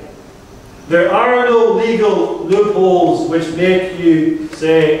binding. There are no legal loopholes which make you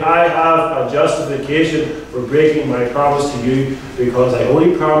say, I have a justification for breaking my promise to you because I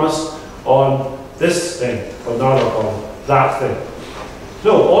only promised on this thing, but not upon that thing.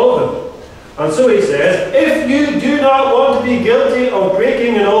 No, all of them. And so he says, if you do not want to be guilty of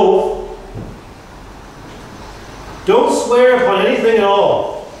breaking an oath, don't swear upon anything at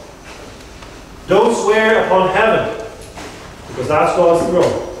all. Don't swear upon heaven, because that's God's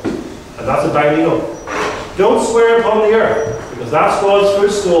throne, and that's a binding oath. Don't swear upon the earth, because that's God's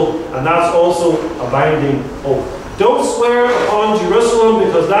footstool, and that's also a binding oath. Don't swear upon Jerusalem,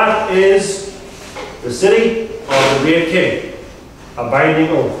 because that is the city of the great King, a binding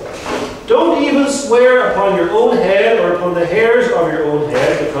oath. Don't even swear upon your own head or upon the hairs of your own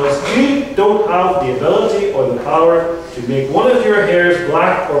head, because you don't have the ability or the power to make one of your hairs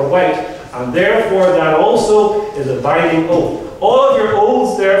black or white, and therefore that also is a binding oath. All of your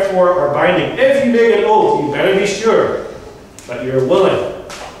oaths, therefore, are binding. If you make an oath, you better be sure that you're willing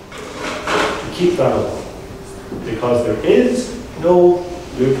to keep that oath, because there is no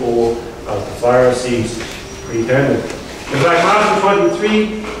loophole as the Pharisees pretended. In fact, Matthew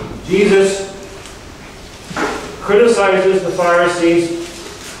 23, Jesus criticizes the Pharisees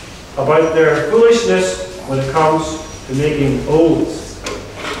about their foolishness when it comes to making oaths.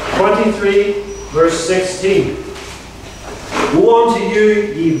 23, verse 16. Woe unto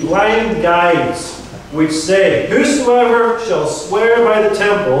you, ye blind guides, which say, whosoever shall swear by the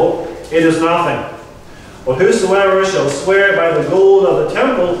temple, it is nothing. But whosoever shall swear by the gold of the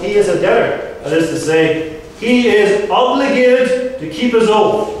temple, he is a debtor. That is to say, he is obligated to keep his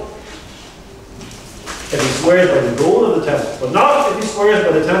oath if he swears by the gold of the temple, but not if he swears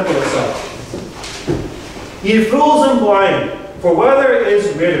by the temple itself. Ye fools and blind, for whether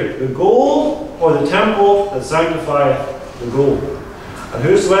is greater, the gold or the temple that sanctifieth the gold? And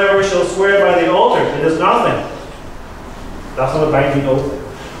whosoever shall swear by the altar, it is nothing. That's not a binding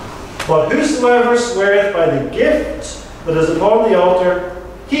oath. But whosoever sweareth by the gift that is upon the altar,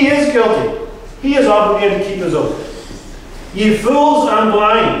 he is guilty. He is obligated to keep his oath. Ye fools and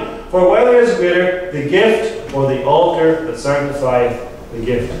blind, for whether is greater, the gift or the altar that sanctifieth the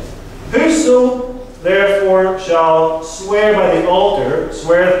gift? Whoso therefore shall swear by the altar,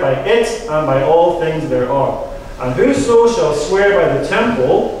 sweareth by it and by all things thereof. And whoso shall swear by the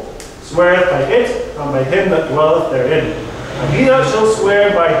temple, sweareth by it and by him that dwelleth therein. And he that shall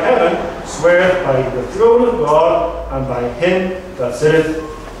swear by heaven, sweareth by the throne of God and by him that sitteth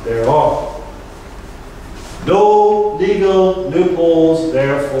thereon. No legal loopholes,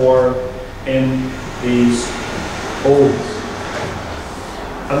 therefore, in these oaths.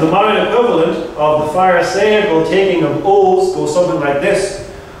 And the modern equivalent of the Pharisaical taking of oaths goes something like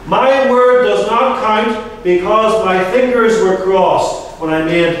this. My word does not count because my fingers were crossed when I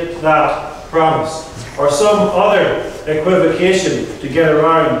made that promise. Or some other equivocation to get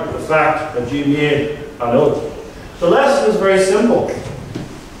around the fact that you made an oath. The lesson is very simple.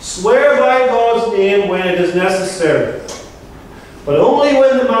 Swear by God's name when it is necessary, but only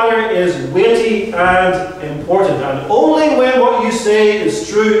when the matter is weighty and important, and only when what you say is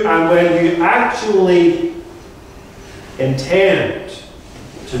true and when you actually intend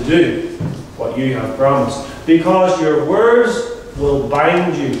to do what you have promised, because your words will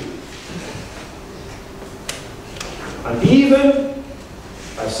bind you. And even,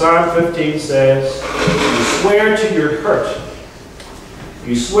 as Psalm 15 says, you swear to your hurt.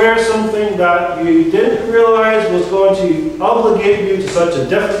 You swear something that you didn't realize was going to obligate you to such a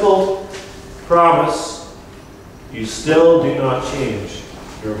difficult promise, you still do not change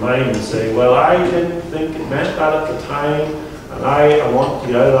your mind and say, well, I didn't think it meant that at the time, and I want to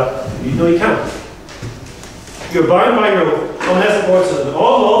get out of that. You know you can't. You're bound by your oath, unless of course it's an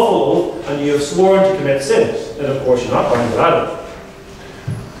unlawful oath and you have sworn to commit sins. Then of course you're not bound by that oath.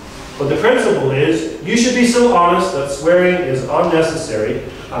 But the principle is, you should be so honest that swearing is unnecessary.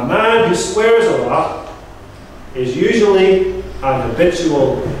 A man who swears a lot is usually an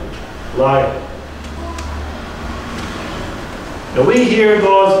habitual liar. Now we hear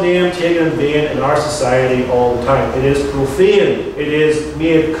God's name taken in vain in our society all the time. It is profane, it is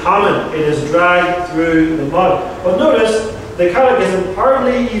made common, it is dragged through the mud. But notice, the Catechism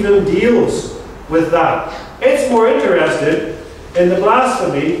hardly even deals with that. It's more interested in the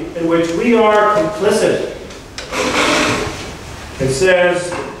blasphemy in which we are complicit. It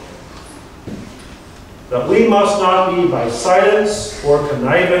says that we must not be by silence or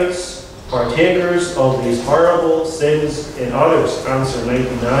connivance partakers of these horrible sins in others. Answer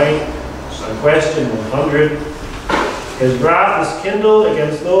 99 and question 100. His wrath is kindled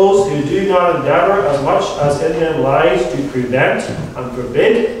against those who do not endeavour as much as in them lies to prevent and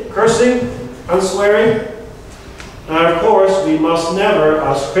forbid cursing and swearing. Now, of course, we must never,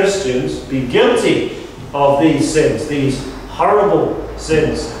 as Christians, be guilty of these sins, these horrible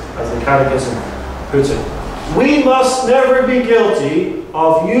sins, as the Catechism puts it. We must never be guilty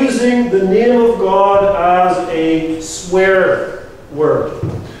of using the name of God as a swear word.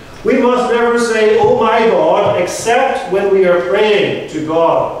 We must never say, "Oh my God," except when we are praying to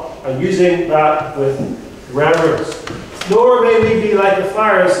God and using that with reverence. Nor may we be like the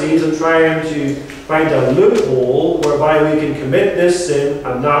Pharisees and trying to find a loophole whereby we can commit this sin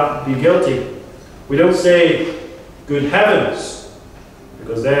and not be guilty. We don't say, "Good heavens,"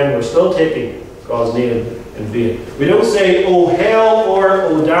 because then we're still taking God's name in vain. We don't say, "Oh hell" or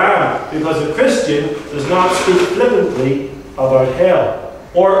 "Oh damn," because a Christian does not speak flippantly about hell,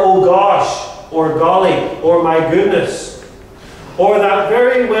 or "Oh gosh," or "golly," or "my goodness," or that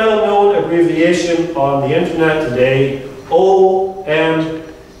very well-known abbreviation on the internet today, OMG.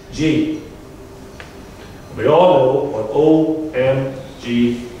 We all know what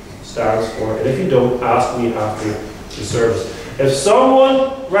OMG stands for, and if you don't, ask me after the service. If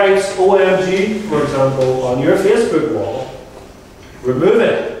someone writes OMG, for example, on your Facebook wall, remove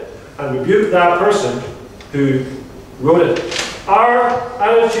it and rebuke that person who wrote it. Our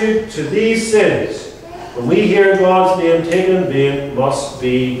attitude to these sins, when we hear God's name taken in vain, must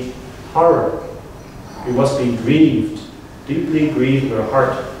be horror. We must be grieved, deeply grieved in our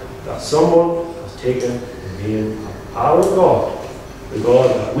heart that someone has taken in vain our God, the God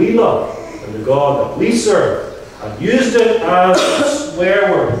that we love and the God that we serve, and used it as a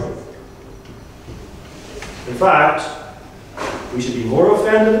swear word. In fact, we should be more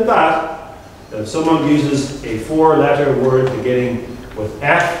offended at that than if someone uses a four-letter word beginning with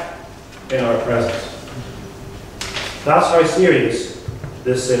F in our presence. That's how serious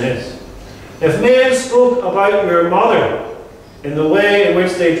this sin is. If men spoke about your mother in the way in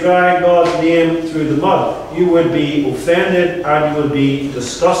which they drag God's name through the mud, you would be offended and you would be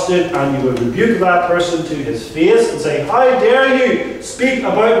disgusted and you would rebuke that person to his face and say, "How dare you speak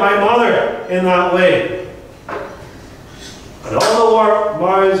about my mother in that way?" And although our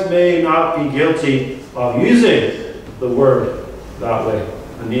mouths may not be guilty of using the word that way,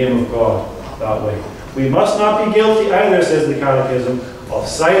 the name of God that way, we must not be guilty either, says the Catechism, of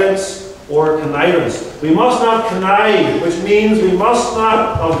silence or connivance. We must not connive, which means we must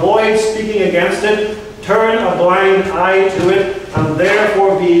not avoid speaking against it, turn a blind eye to it, and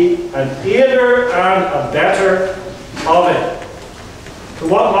therefore be an aider and abettor of it. So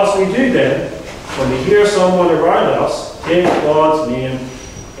what must we do then when we hear someone around us take God's name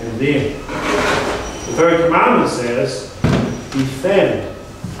in vain? The third commandment says, defend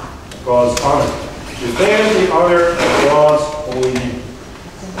God's honor. Defend the honor of God's holy name.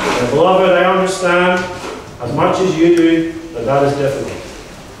 And beloved, I understand, as much as you do, that that is difficult.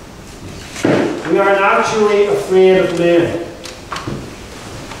 We are naturally afraid of men.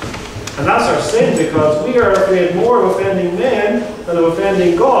 And that's our sin, because we are afraid more of offending men than of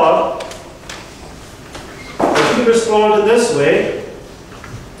offending God. If you respond in this way,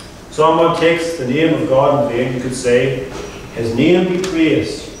 someone takes the name of God in vain, you could say, "His name be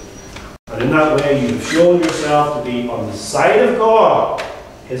praised." And in that way, you have shown yourself to be on the side of God.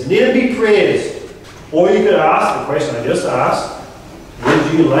 His name be praised. Or you could ask the question I just asked,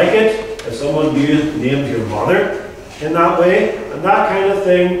 would you like it if someone named your mother in that way? And that kind of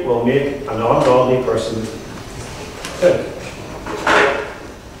thing will make an ungodly person sick.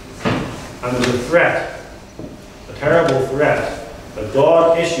 And there's a threat, a terrible threat, that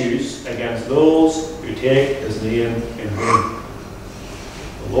God issues against those who take his name in vain.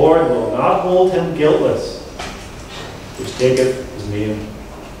 The Lord will not hold him guiltless, which taketh his name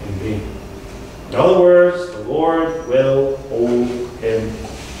in vain. In other words, the Lord will hold him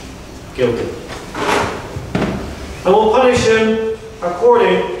guilty, and will punish him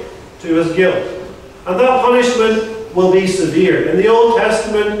according to his guilt. And that punishment will be severe. In the Old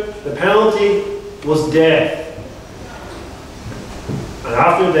Testament, the penalty was death. And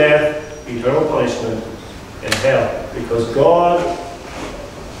after death, eternal punishment in hell, because God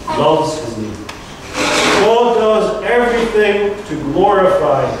loves his name. God does everything to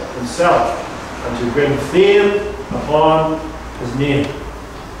glorify himself and to bring fame upon his name.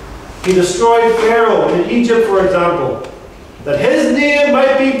 He destroyed Pharaoh in Egypt, for example, that his name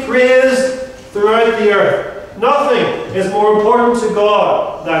might be praised throughout the earth. Nothing is more important to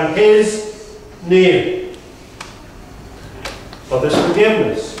God than his name. But there's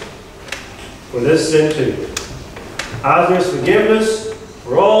forgiveness for this sin too. As there's forgiveness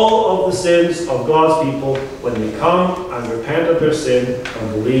for all of the sins of God's people when they come and repent of their sin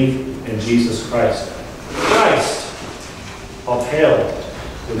and believe in Jesus Christ. Christ upheld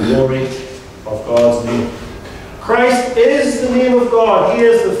the glory of God's name. Christ is the name of God. He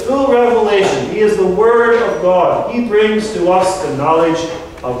is the full revelation. He is the Word of God. He brings to us the knowledge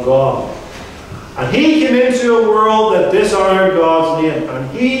of God. And he came into a world that dishonored God's name. And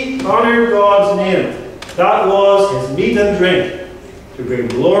he honored God's name. That was his meat and drink, to bring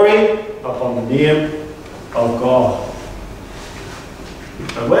glory upon the name of God.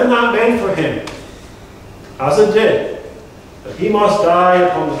 And when that meant for him, as it did, that he must die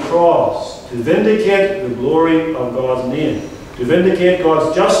upon the cross to vindicate the glory of God's name, to vindicate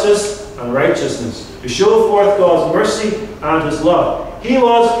God's justice and righteousness, to show forth God's mercy and his love. He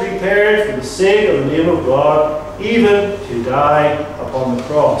was prepared for the sake of the name of God, even to die upon the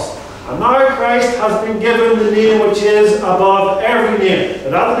cross. And now Christ has been given the name which is above every name,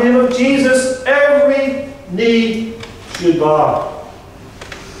 that at the name of Jesus every knee should bow.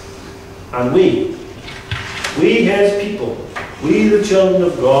 And we his people, we the children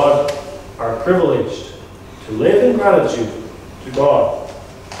of God, are privileged to live in gratitude to God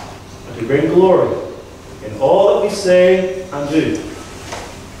and to bring glory in all that we say and do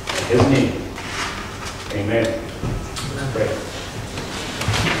in his name. Amen. Let's pray.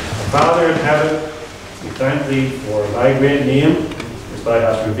 Father in heaven, we thank thee for thy great name, which thou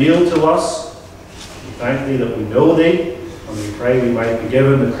hast revealed to us. We thank thee that we know thee, and we pray we might be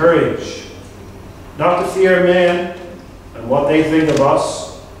given the courage not to fear men and what they think of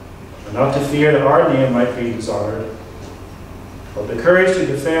us, and not to fear that our name might be dishonored, but the courage to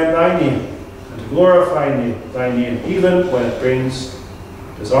defend thy name and to glorify thy name, even when it brings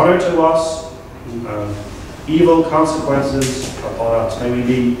dishonor to us and evil consequences upon us. May we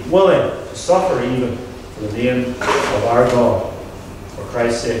be willing to suffer even for the name of our God, for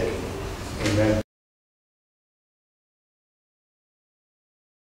Christ's sake. Amen.